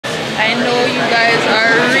I know you guys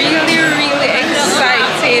are really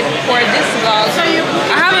excited for this vlog.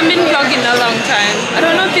 I haven't been vlogging a long time. I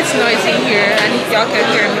don't know if it's noisy here and if y'all can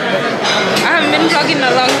hear me. I haven't been vlogging a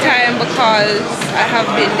long time because I have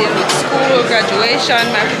been dealing with school, graduation,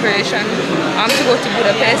 my preparation to go to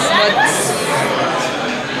Budapest, but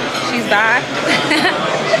she's back.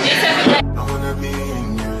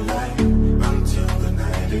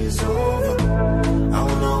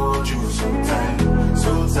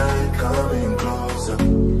 Coming closer,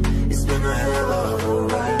 it's been a hell of a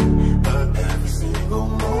ride, but every single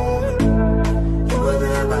moment you were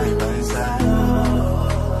there by my side.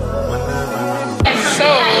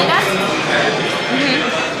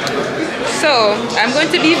 So I'm going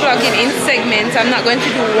to be vlogging in segments. I'm not going to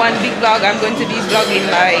do one big vlog. I'm going to be vlogging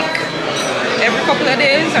like every couple of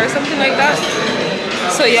days or something like that,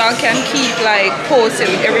 so y'all can keep like posted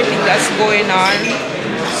with everything that's going on.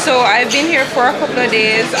 So I've been here for a couple of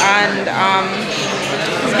days and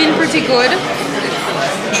it's been pretty good.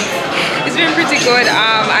 It's been pretty good.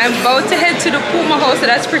 I'm about to head to the Puma House, so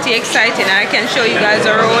that's pretty exciting. I can show you guys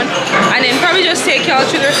around and then probably just take y'all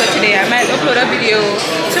through there for today. I might upload a video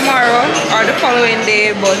tomorrow or the following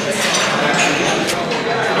day, but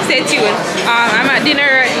stay tuned. I'm at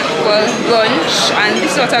dinner, well, lunch, and this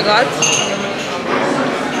is what I got.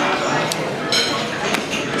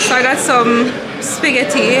 So I got some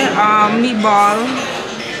spaghetti, meatball,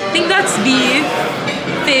 I think that's beef,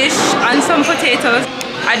 fish, and some potatoes.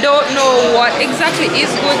 I don't know what exactly is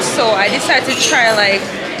good, so I decided to try like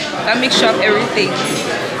a mixture of everything.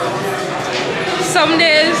 Some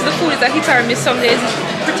days the food is a hit or miss, some days it's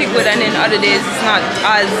pretty good, and then other days it's not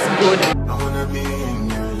as good. I wanna be in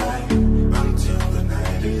your life until the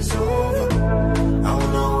night is over. I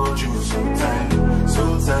wanna hold you so tight,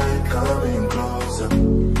 coming closer.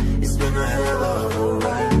 It's been a hell of a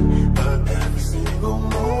ride, but every single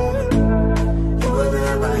moment you were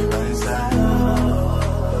there by my side.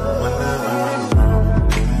 Whenever I'm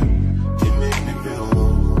around, you make me feel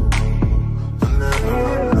low. Whenever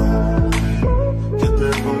I'm alone, you're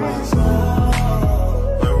there for my soul.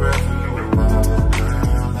 Wherever you are,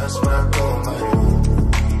 girl, that's where I call my own.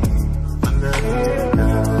 Whenever you're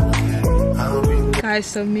down, I'll be. Guys,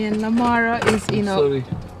 so me and Lamara is in a... Sorry.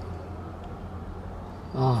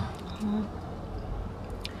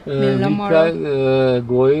 We try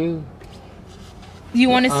going. You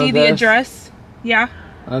want to see the address? Yeah.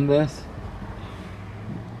 And this.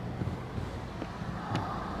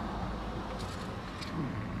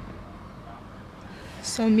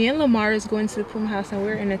 So me and Lamar is going to the Puma House and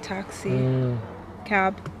we're in a taxi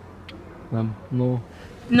cab. No.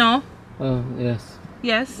 No? Yes.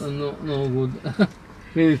 Yes? No good.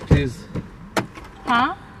 Please.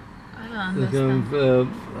 Huh? I don't understand.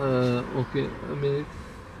 Okay, a minute.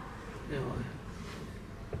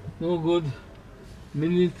 No good.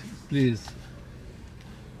 Minute, please.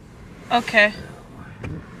 Okay.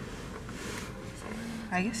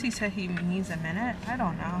 I guess he said he needs a minute. I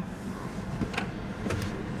don't know.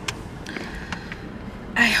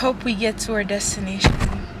 I hope we get to our destination.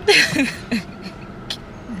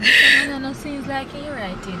 No, seems like you're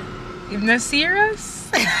right, you know. You're not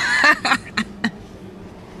serious?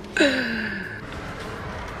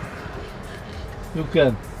 You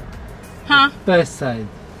can. Huh? Best side.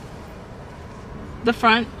 The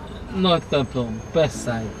front? Not the problem. Best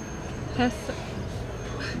side.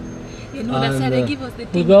 You know, that's how they give us the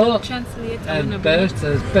thing to translate. And best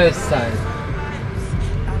is best side.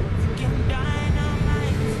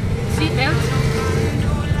 Seatbelt?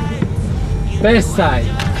 Best side.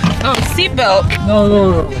 Oh, seatbelt.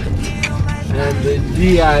 No. And the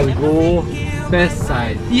GI go best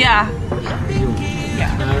side. Yeah.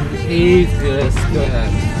 And 8 square.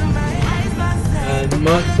 And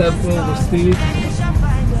mark the street.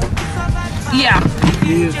 Yeah.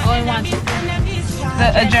 Please. Oh, I want it. The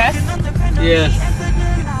address? Yes.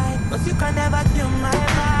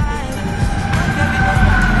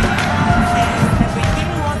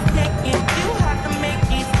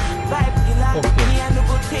 Okay.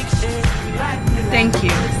 Thank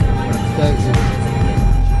you. Thank you.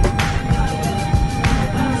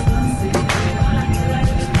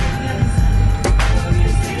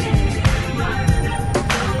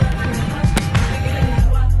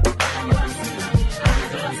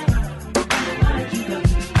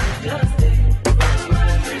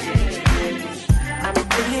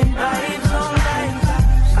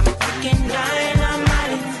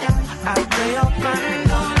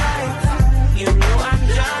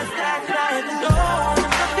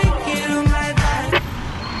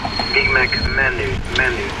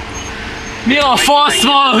 Mi a fasz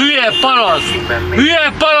van, hülye paraszt?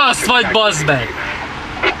 Hülye paraszt vagy, bazd meg!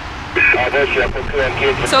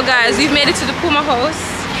 So guys, we've made it to the Puma House.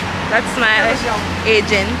 That's my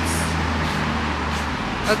agent.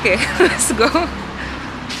 Okay, let's go.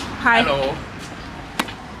 Hi. Hello.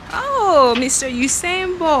 Oh, Mr.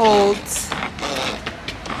 Usain Bolt.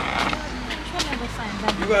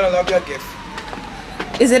 You gotta love your gift.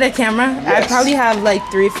 Is it a camera? Yes. I probably have like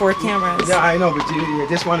 3 or 4 cameras. Yeah, I know, but you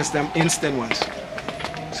just want them instant ones.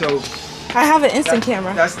 So I have an instant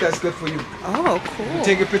camera. That's good for you. Oh, cool.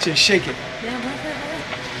 Take a picture and shake it.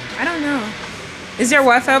 I don't know. Is there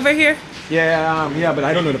Wi-Fi over here? Yeah, but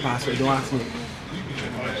I don't know the password. Don't ask me.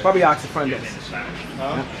 Probably ask the front desk.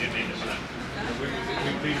 Yeah.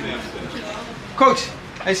 Coach,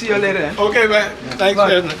 I see you later then. Okay, man. Thanks,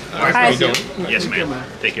 man. Hi. How you doing? Yes, man.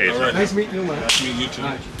 Take care of yourself. Nice meeting you, man. Nice meeting you too.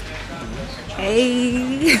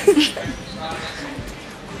 Hey.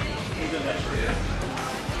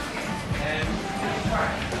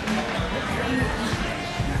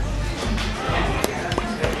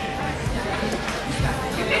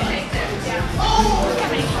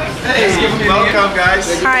 Hey, welcome, guys.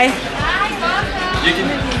 Hi. You can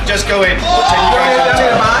just go in. We'll take you guys to the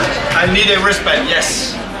table. I need a wristband,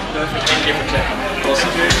 yes. Thank you for checking.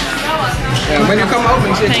 Yeah, when you come out, when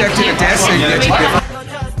you check to the desk, you get your gift.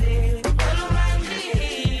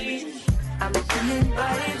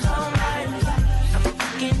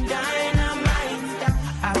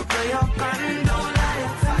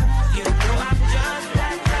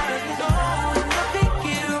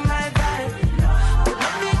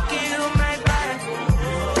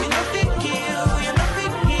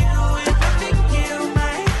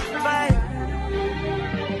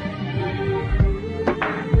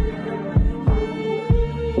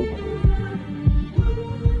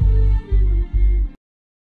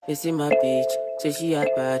 You see my bitch, say she had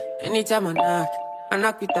bad. Anytime I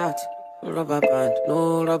knock with that. No rubber band,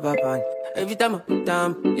 no rubber band. Every time I put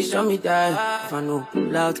down, they show me that. If I know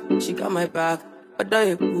pull out, she got my back. Although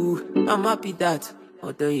you cool, I'm happy that.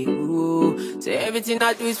 Although you cool, say everything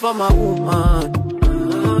I do is for my woman.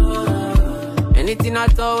 Anything I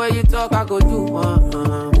talk, where you talk, I go do.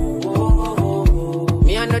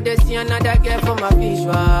 Me, I know they see another girl for my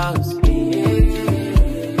visuals.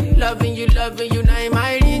 Loving you, now in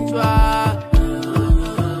my ritual.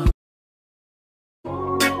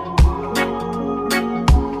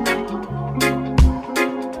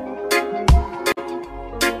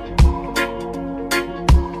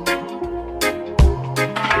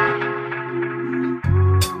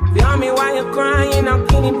 Tell me why you're crying, how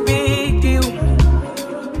can it big you?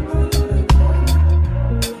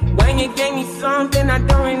 When you gave me something I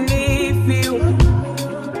don't really feel,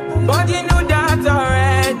 but you knew that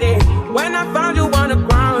already. When I found you on the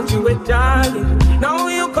ground, you were jogging. Now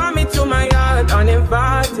you come into my yard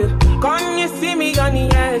uninvited. Can't you see me on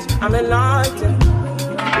the edge? I'm enlightened.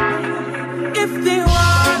 If the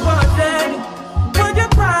world was ending, would you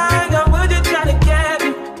cry or would you try to get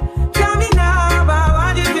it? Tell me now, but I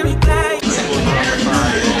want you to replay.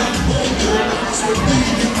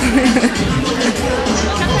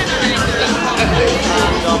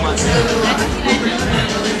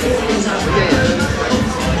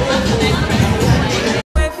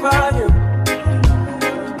 Wait for you.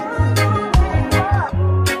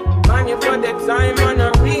 Man, you put the time on a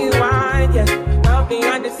rewind, yeah. Help me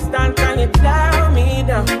understand, can you tell me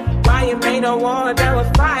now why you made a war that was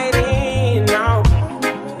fighting now?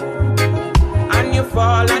 And you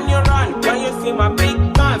fall and you run when you see my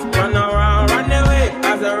big guns. Run around, run away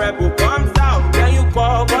as a rebel comes out. Then you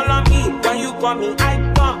call on me, when you call me I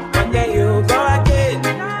come, but then you go again.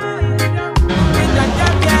 With a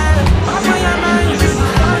jacket, open your mind, you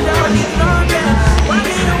found out the problem. What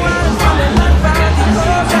do you want from the left side, the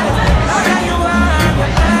problem? How can you have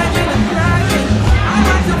your head in the flying? I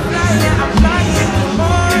want to fly, yeah, I'm flying in the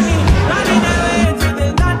morning. Running away to the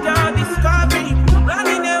land of discovery.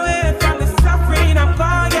 Running away from the suffering I'm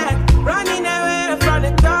caught, yeah. Running away from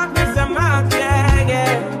the darkness I'm out, yeah.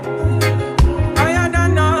 I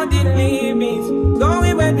don't know the limits.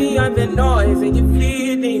 Going way beyond the noise and you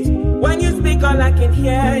feel things. When you speak, all I can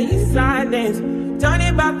hear is silence. Turn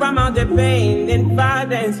it back from all the pain and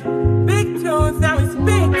violence. Big tunes, now it's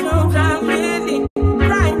big tunes. I'm really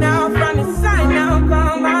right now from the side now.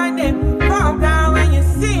 Come on then, fall down when you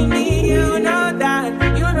see me. You know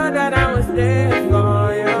that I was there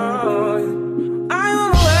for you. I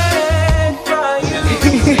will wait for you.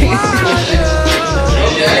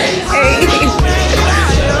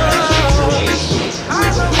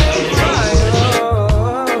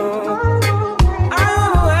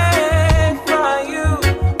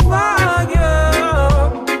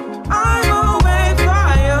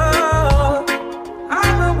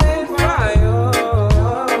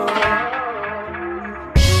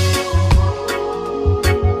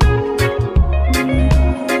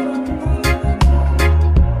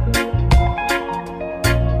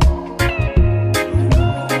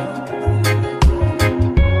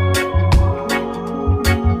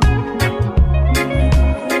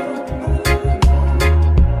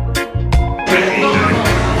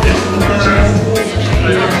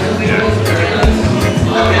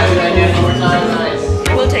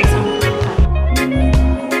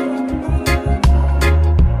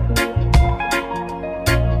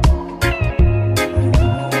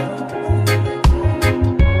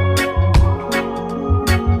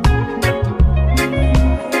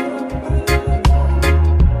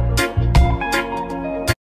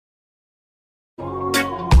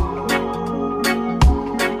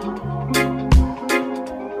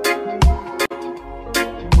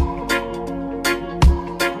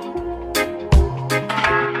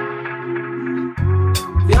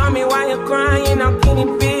 me why you're crying, how can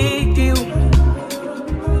it be to you?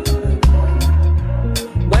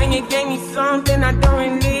 When you gave me something I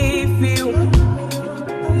don't really feel,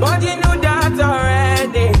 but you knew that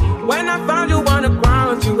already. When I found you on the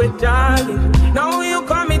ground, you were dying. Now you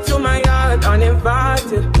come into my yard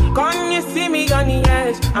uninvited. Come you see me on the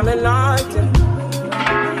edge, I'm enlightened.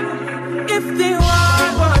 If the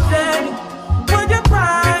world was dead, would you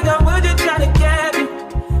cry or would you try to get it?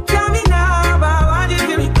 Tell me now, I want you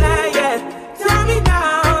to be clear, yeah. Tell me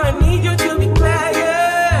now, I need you to be clear,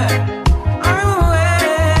 yeah. I will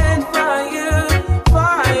wait for you,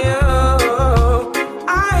 for you. I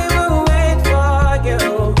will wait for you.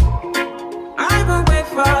 I will wait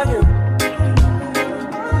for you.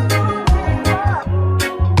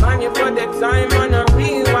 Man, you put the time on a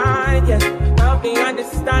rewind, yeah. Help me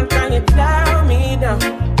understand, can you tell me now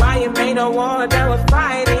why you made a war that we're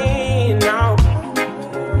fighting now?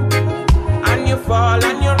 And you fall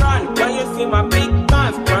and you run when you see my big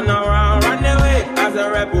guns. Run around, run away as a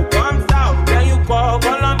rebel comes out. Then you call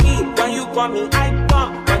on me, when you call me I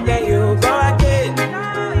come, but then you go again.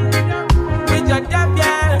 With your death,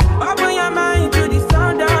 yeah, open your mind to the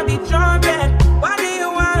sound of the trumpet. What do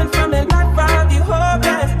you want from the life of the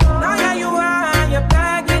hopeless? Now here you are, you're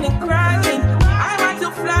begging and crying. I want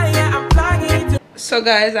to fly, yeah, I'm flying to. So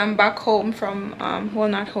guys, I'm back home from well,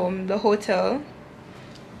 not home, the hotel.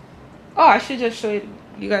 Oh, I should just show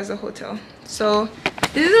you guys the hotel. So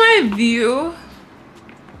this is my view.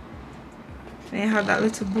 And I have that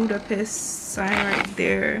little Budapest sign right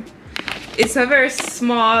there. It's a very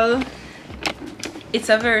small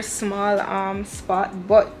spot,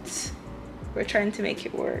 but we're trying to make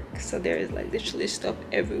it work. So there is like literally stuff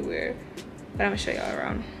everywhere, but I'm gonna show y'all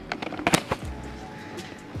around.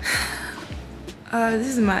 This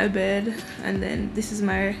is my bed, and then this is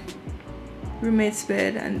my roommate's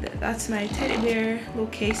bed, and that's my teddy bear, little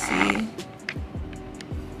Casey.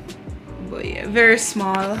 But yeah, very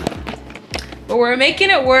small, but we're making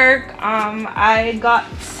it work. I got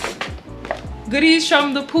goodies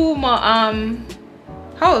from the Puma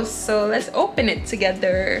house, so let's open it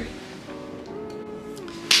together.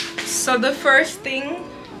 So the first thing,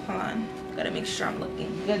 hold on, gotta make sure I'm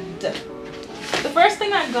looking good. The first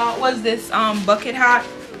thing I got was this bucket hat.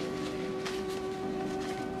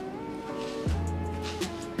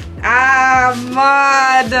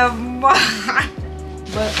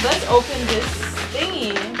 But let's open this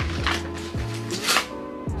thingy.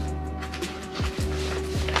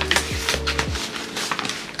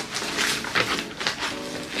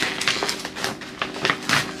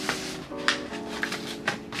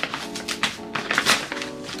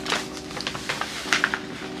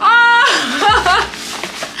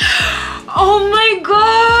 Oh my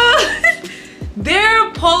god!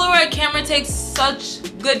 Their Polaroid camera takes such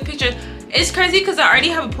good pictures. It's crazy because I already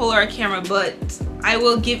have a Polaroid camera, but I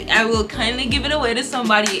will kindly give it away to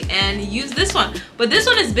somebody and use this one. But this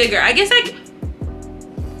one is bigger. I guess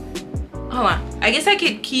hold on. I guess I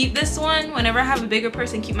could keep this one whenever I have a bigger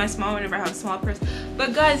person, keep my small whenever I have a small person.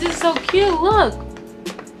 But guys, it's so cute. Look.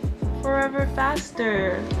 Forever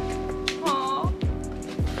faster. Aww.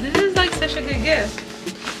 This is like such a good gift.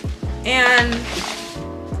 And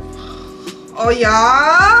oh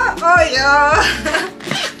yeah,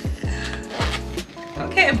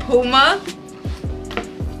 okay, Puma.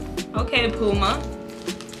 Okay, Puma.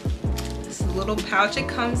 This little pouch it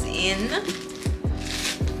comes in.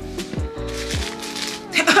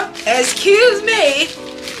 Excuse me.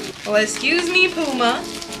 Well, excuse me, Puma.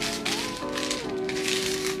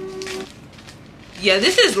 Yeah,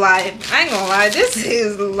 this is live. I ain't gonna lie, this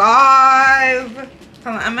is live.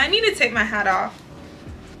 Hold on, I might need to take my hat off.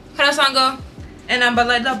 Karasango. And I'm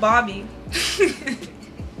Balada Bobby.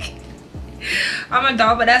 I'm a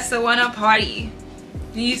doll, but that's the one at party.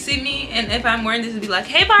 Do you see me? And if I'm wearing this, it'd be like,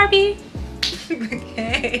 hey Barbie.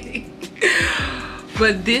 Okay.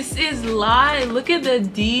 But this is live. Look at the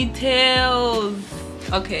details.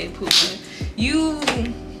 Okay, Puma. You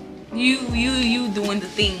doing the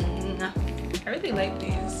thing. I really like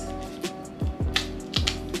these.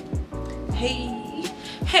 Hey.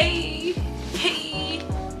 Hey, hey.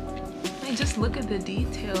 Like, just look at the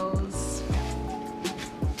details.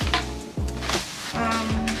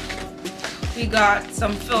 We got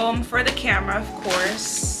some film for the camera, of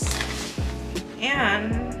course.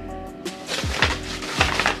 And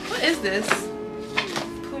what is this?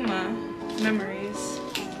 Puma memories.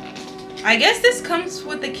 I guess this comes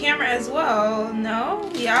with the camera as well. No?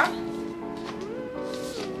 Yeah.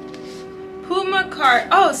 Puma card.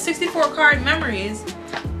 Oh, 64 card memories.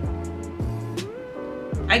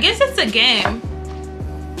 I guess it's a game.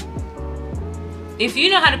 If you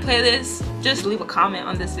know how to play this, just leave a comment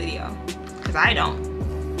on this video, because I don't.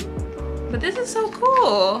 But this is so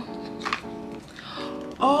cool.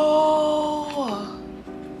 Oh,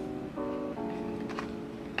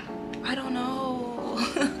 I don't know.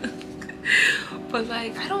 But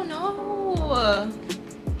like, I don't know.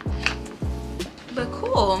 But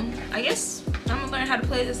cool. I guess I'm gonna learn how to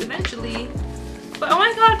play this eventually. But oh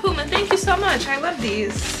my god, Puma, thank you so much. I love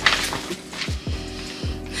these.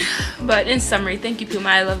 But in summary, thank you, Puma.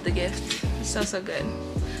 I love the gift. It's so, so good.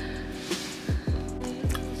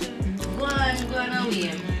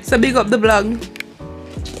 So big up the vlog.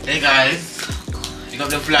 Hey guys, big up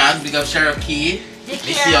the vlog, big up Charokee,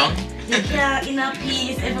 Miss Young. In a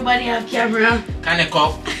peace, everybody have camera. Connect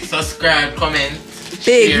up, subscribe, comment,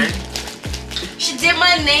 Big. share. She did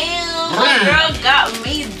my nails. My girl got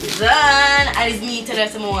me done. I just need to let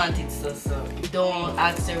someone want it, so don't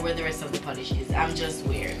ask her where the rest of the polish is. I'm just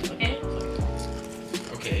weird, okay?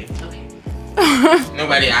 Okay. Okay.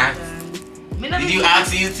 Nobody asked. Did you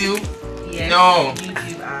ask YouTube? Yes, No.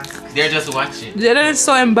 YouTube asked. They're just watching. That is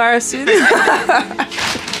so embarrassing.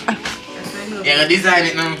 Yeah, design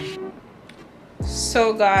it now.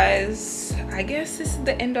 So guys, I guess this is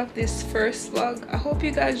the end of this first vlog. I hope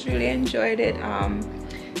you guys really enjoyed it.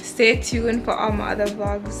 Stay tuned for all my other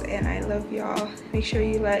vlogs, and I love y'all. Make sure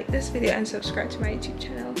you like this video and subscribe to my YouTube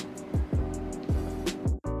channel.